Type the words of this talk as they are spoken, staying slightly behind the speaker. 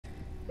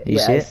You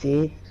Yeah, see I it? see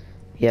it.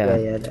 Yeah.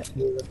 Yeah, that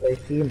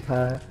I see in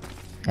power.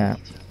 Yeah.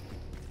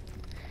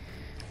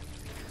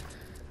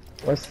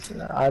 What's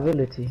the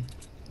ability?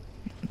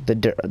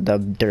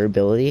 The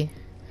durability.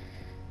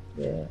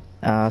 Yeah.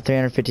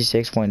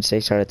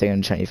 356.6 out of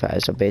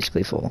 325, so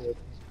basically full.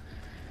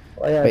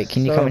 Oh yeah, Wait,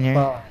 can you come so in here?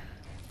 far.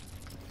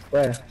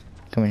 Where?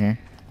 Come in here.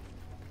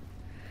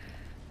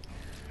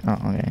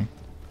 Oh, okay.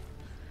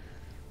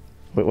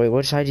 Wait,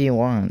 what side do you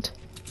want?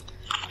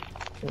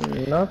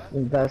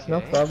 That's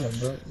no problem,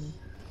 bro.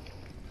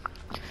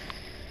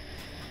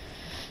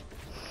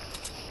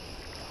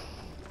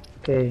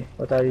 Okay,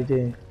 what are you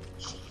doing?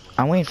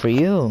 I'm waiting for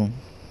you.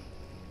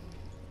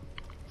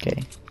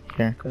 Okay,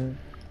 here. Okay.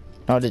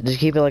 No, just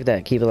keep it like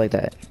that. Keep it like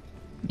that.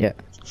 Yeah.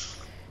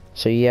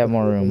 So you have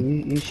more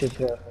room. You should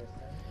go.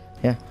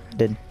 Yeah, I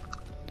did.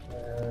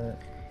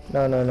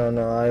 No.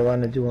 I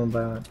wanna do one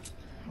by one.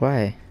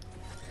 Why?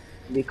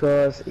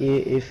 Because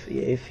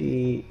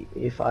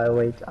if I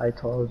wait, I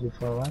told you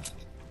for what?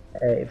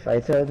 If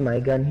I throw my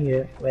gun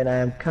here, when I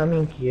am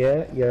coming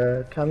here,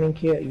 you're coming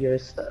here, you're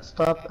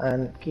stop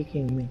and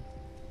kicking me.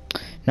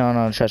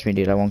 No, trust me,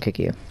 dude. I won't kick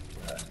you.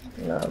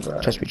 No,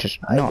 bro. Trust me.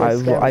 I No, get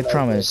scammed I like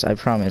promise. I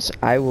promise.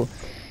 I will.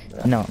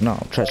 No.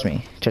 Trust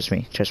me.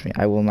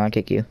 I will not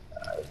kick you.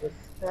 I get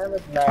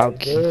scammed like I'll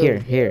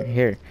this,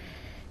 here.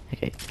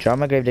 Okay, drop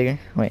my gravedigger.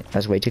 Wait,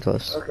 that's way too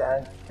close.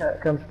 Okay,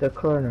 come to the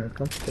corner.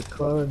 Come to the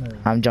corner.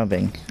 I'm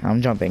jumping.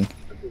 I'm jumping.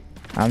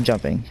 I'm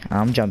jumping.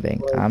 I'm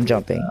jumping. I'm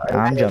jumping.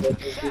 I'm jumping.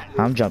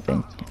 I'm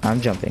jumping.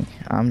 I'm jumping.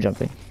 I'm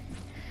jumping.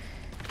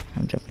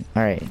 I'm jumping.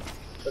 All right.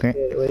 Okay,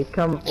 wait,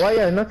 come. Why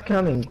are you not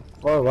coming?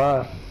 Oh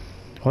wow.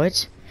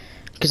 What?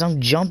 Because I'm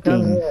Come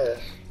jumping. here.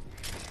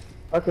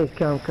 Okay,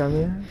 come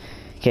here.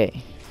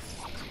 Okay.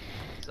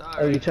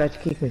 Oh, you tried to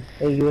kick me.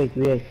 Hey, you wait.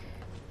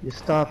 You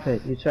stop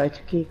it. You tried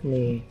to kick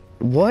me.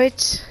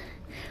 What?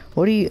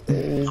 What do you?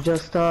 You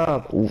just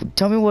stop.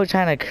 Tell me what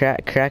kind of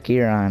crack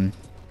you're on.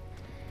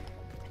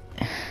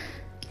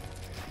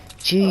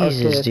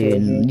 Jesus, Okay,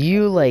 dude,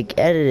 you like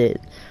edit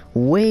it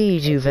way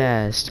too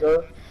fast.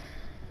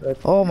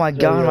 Oh my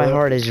god, my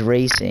heart is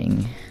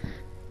racing.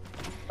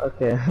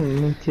 Okay,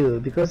 me too.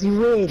 Because you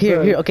wait.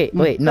 Here, okay,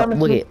 wait, no,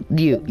 look at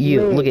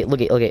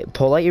look at,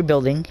 pull out your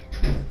building.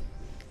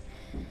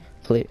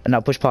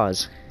 Now push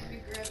pause.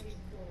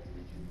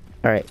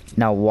 Alright,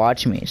 now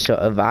watch me. So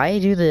if I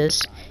do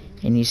this,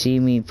 and you see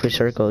me push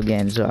circle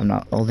again, so I'm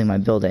not holding my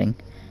building,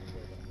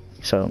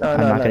 so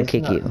I'm not gonna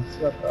kick you.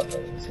 It's not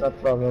problem. It's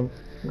not problem.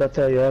 Go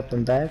throw you up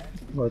and back.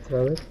 Go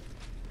throw it.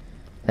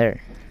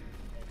 There.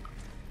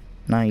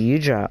 Now you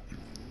drop.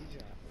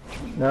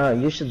 No,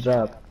 you should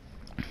drop.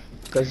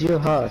 Cause you're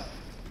hot.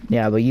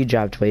 Yeah, but you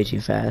dropped way too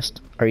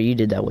fast. Or you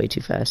did that way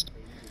too fast.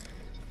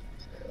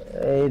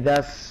 Hey,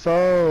 that's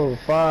so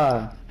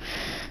far.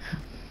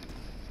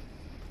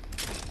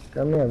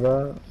 Come here,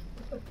 bro.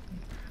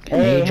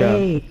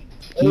 Hey.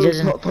 He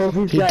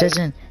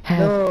doesn't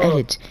have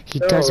edits. He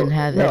doesn't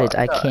have edits.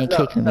 I can't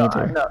kick him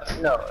either.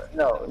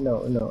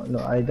 No.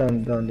 I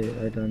don't do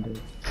it.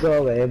 Go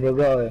away, bro.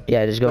 Go away.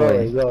 Yeah, just go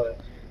away. Go away.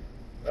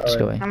 Just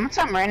go away. I'm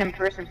some random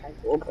person from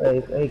Gold.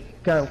 Hey,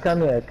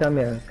 come here.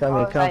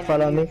 Come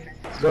follow me.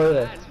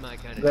 Go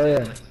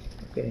here.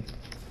 Okay.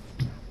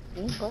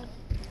 What?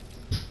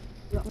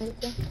 You want me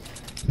to say?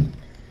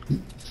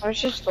 I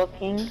was just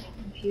looking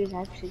if he was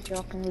actually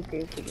dropping the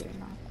grave digger or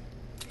not.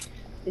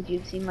 Did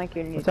you seem like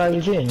your new? What are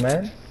you doing,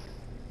 man?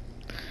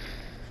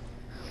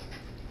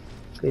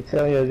 Okay,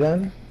 throw your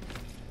gun.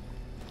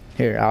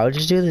 Here, I'll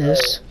just do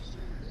this.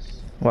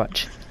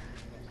 Watch.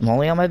 I'm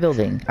only on my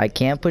building. I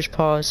can't push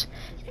pause,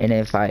 and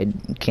if I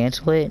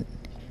cancel it,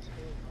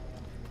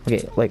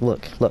 okay, like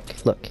look.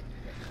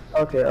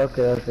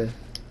 Okay.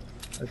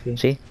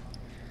 See?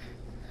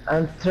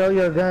 And throw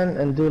your gun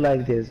and do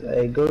like this.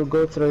 Hey,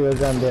 go throw your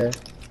gun there.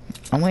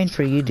 I'm waiting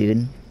for you,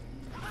 dude.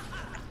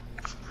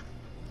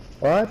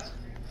 What?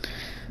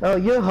 No,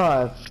 you're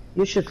hard.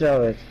 You should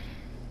throw it.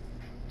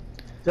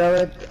 Throw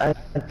it and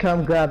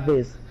come grab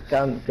this.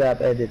 Come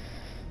grab edit.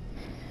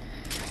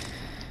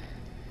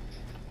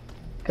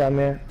 Come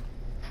here.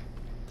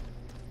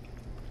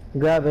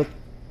 Grab it.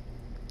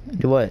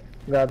 Do what?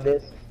 Grab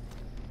this.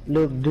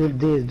 Look, do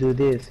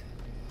this.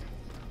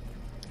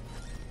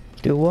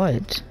 Do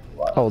what?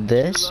 Oh,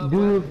 this?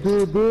 Do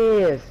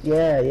this.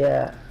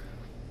 Yeah.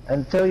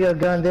 And throw your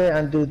gun there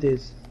and do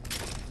this.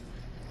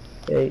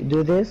 Okay,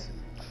 do this.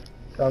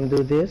 Come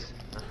do this.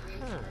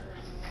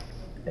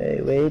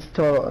 Hey, wait.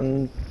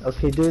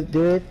 Okay,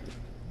 do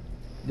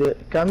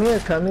it. Come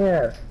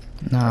here.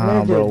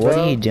 Nah, bro, what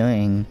are you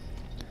doing?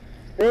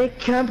 Hey,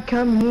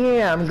 come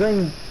here. I'm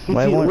going.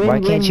 Why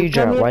can't you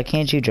drop? Why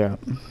can't you drop?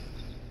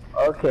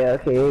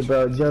 Okay,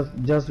 bro.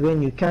 Just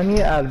when you come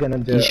here, I'm gonna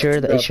do. You sure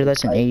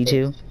that's an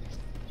 82?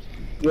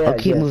 Yeah. I'll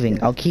keep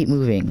moving. I'll keep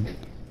moving.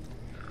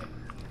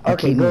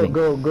 Okay,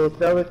 go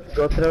throw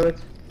it.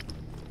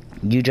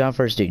 You drop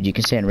first, dude. You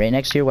can stand right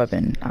next to your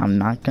weapon. I'm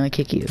not gonna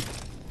kick you.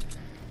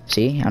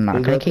 See? I'm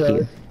not gonna kick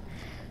you.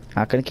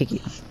 Not gonna kick you.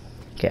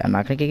 Okay, I'm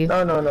not gonna kick you.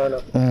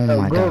 No. Oh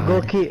my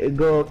god.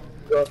 Go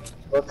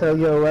go throw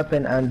your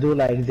weapon and do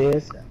like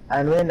this.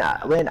 And when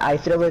I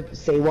throw it,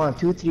 say 1,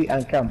 2, 3,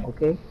 and come.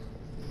 Okay.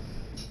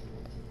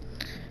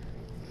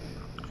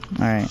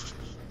 All right.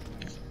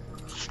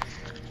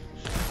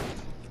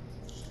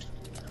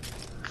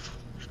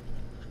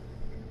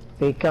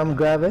 Okay, come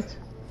grab it.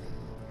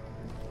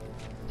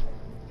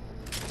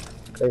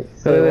 Okay, Wait,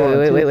 say wait, 1,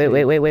 wait, 2, wait, wait, 3.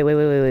 wait, wait, wait, wait,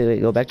 wait, wait,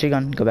 wait. Go back to your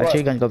gun. Go back to What?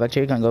 your gun. Go back to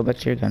your gun. Go back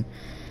to your gun.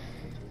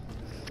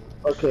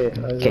 Go back to your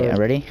gun. Okay, I'm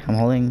ready. I'm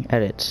holding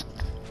edits.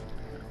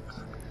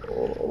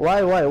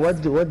 Why?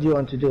 What do you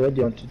want to do? What do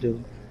you want to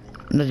do?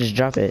 No, just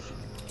drop it.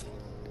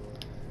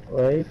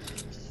 Wait.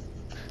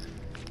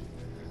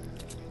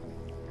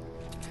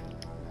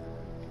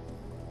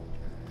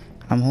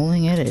 I'm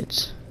holding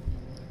edits.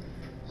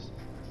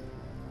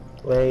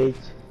 Wait.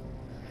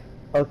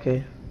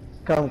 Okay.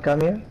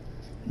 Come here.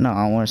 No,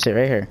 I want to sit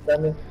right here.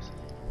 Come here.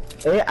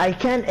 Hey, I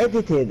can't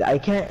edit it. I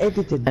can't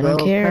edit it, I bro.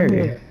 don't care. Come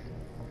here.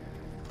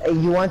 Hey,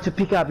 you want to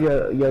pick up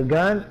your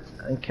gun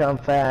and come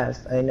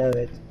fast. I know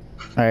it.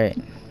 All right.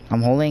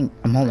 I'm holding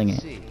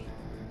it.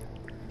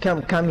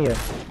 Come here.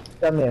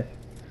 Come here.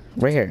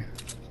 Right here.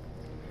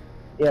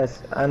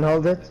 Yes, and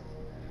hold it.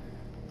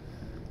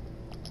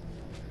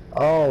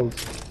 Hold.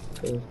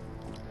 Okay.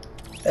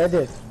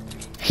 Edit.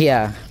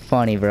 Yeah,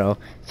 funny, bro.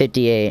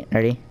 58.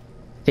 Ready?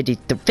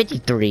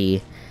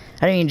 53.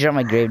 I didn't even drop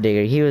my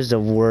gravedigger. He was the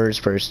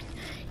worst person.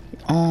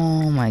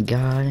 Oh my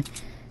god.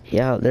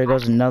 Yeah, there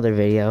goes another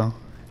video.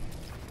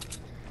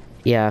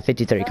 Yeah,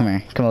 53. Come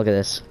here. Come look at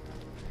this.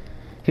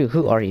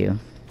 Who are you?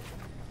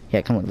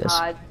 Yeah, come look at this.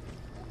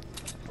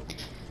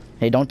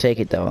 Hey, don't take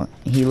it though.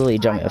 He literally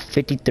dropped me a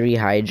 53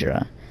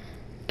 HYDRA.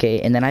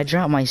 Okay, and then I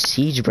dropped my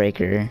siege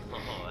breaker.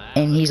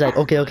 And he's like,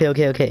 okay.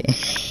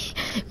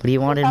 But he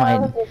wanted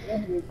my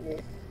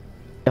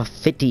a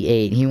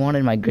 58. He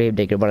wanted my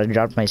gravedigger, but I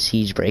dropped my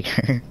siege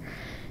breaker.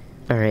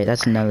 Alright,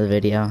 that's another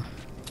video.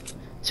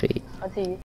 Sweet. I'll see you.